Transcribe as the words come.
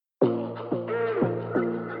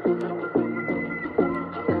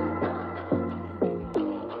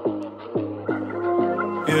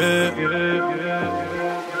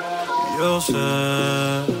Yo sé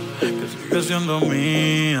que sigues siendo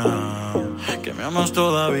mía, que me amas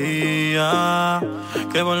todavía,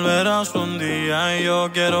 que volverás un día y yo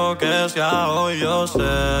quiero que sea hoy. Yo sé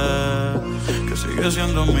que sigues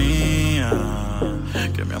siendo mía,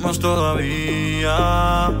 que me amas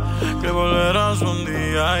todavía, que volverás un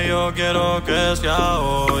día y yo quiero que sea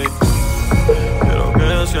hoy. Quiero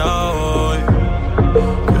que sea hoy,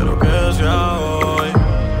 quiero que sea hoy,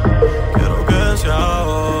 quiero que sea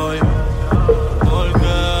hoy. Porque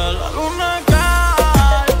la luna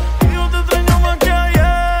cae y yo te extraño más que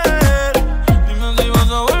ayer. Dime si vas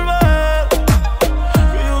a volver,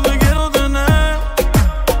 que yo te quiero tener.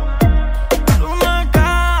 La luna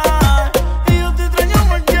cae y yo te extraño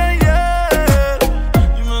más que ayer.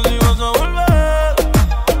 Dime si vas a volver,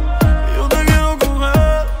 que yo te quiero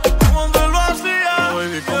coger como antes lo hacía.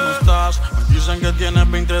 Baby, ¿cómo estás? Me dicen que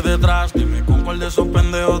tienes 20 detrás. Dime con cuál de esos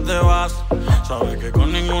pendejos te vas. Sabes que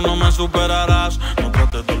con ninguno me superarás. No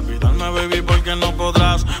trates de olvidarme, baby, porque no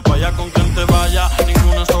podrás. Vaya con quien te vaya,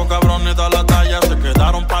 ninguno de esos cabrones da la talla. Se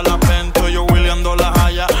quedaron pa' la pente, yo Williando la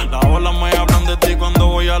haya. Las olas me hablan de ti cuando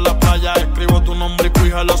voy a la playa. Escribo tu nombre y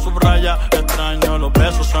cuija la subraya. Extraño los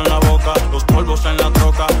besos en la boca, los polvos en la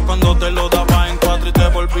troca. Cuando te lo daba en cuatro y te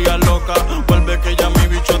volvías loca. Vuelve que ya mi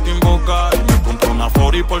bicho te invoca. Y me compro una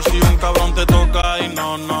 40 por si un cabrón te toca. Y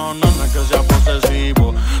no es que sea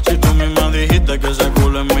posesivo. Si tú misma dijiste que ese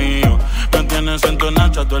culo es mío. Me tienes en tu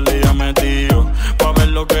nacha todo el día metido. Pa' ver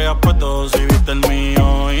lo que has puesto si viste el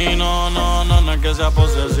mío. Y no es que sea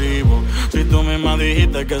posesivo. Si tú misma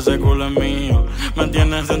dijiste que ese culo es mío. Me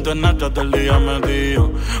tienes en tu nacha todo el día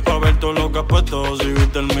metido. Pa' ver todo lo que has puesto si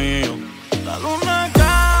viste el mío. La luna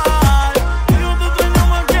cae y yo te extraño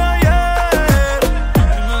más que ayer.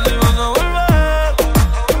 Dime si vas a volver,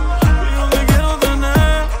 que yo te quiero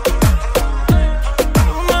tener. La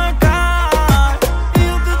luna cae y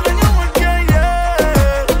yo te extraño más que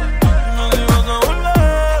ayer. Dime si vas a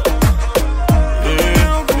volver, que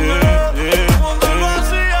yo te quiero coger como antes lo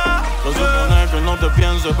hacía. Se supone que no te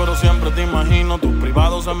piense, pero siempre te imagino. Tus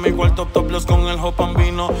privados en mi cuarto, topless con el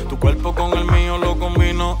jopambino. Tu cuerpo con el mío lo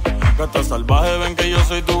combino. Gata salvaje, ven que yo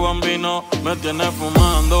soy tu bambino. Me tienes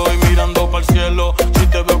fumando y mirando para el cielo. Si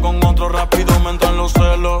te veo con otro rápido me entran los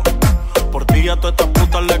celos. Por ti a todas estas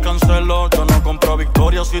putas le cancelo. Yo no compro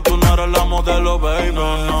victoria si tú no eres la modelo, baby.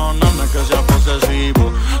 No es que sea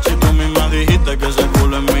posesivo. Si tú misma dijiste que ese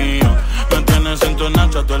culo es mío. Me tienes en tu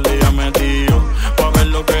nacha todo el día metido. Pa' ver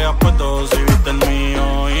lo que has puesto si viste el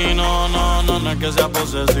mío. Y no es que sea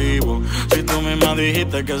posesivo. Si tú misma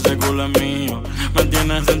dijiste que ese culo es mío. Me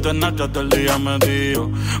tienes en tu nacha todo el día metido.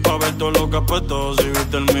 Pa' ver todo lo que has puesto si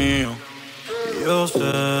viste el mío. Y yo sé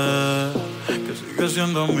que sigues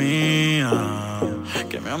siendo mía,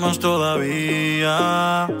 que me amas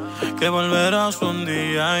todavía, que volverás un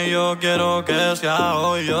día y yo quiero que sea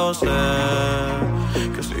hoy. Yo sé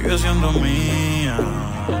que sigues siendo mía,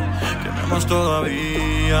 que me amas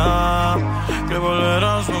todavía, que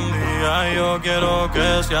volverás un día y yo quiero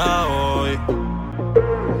que sea hoy.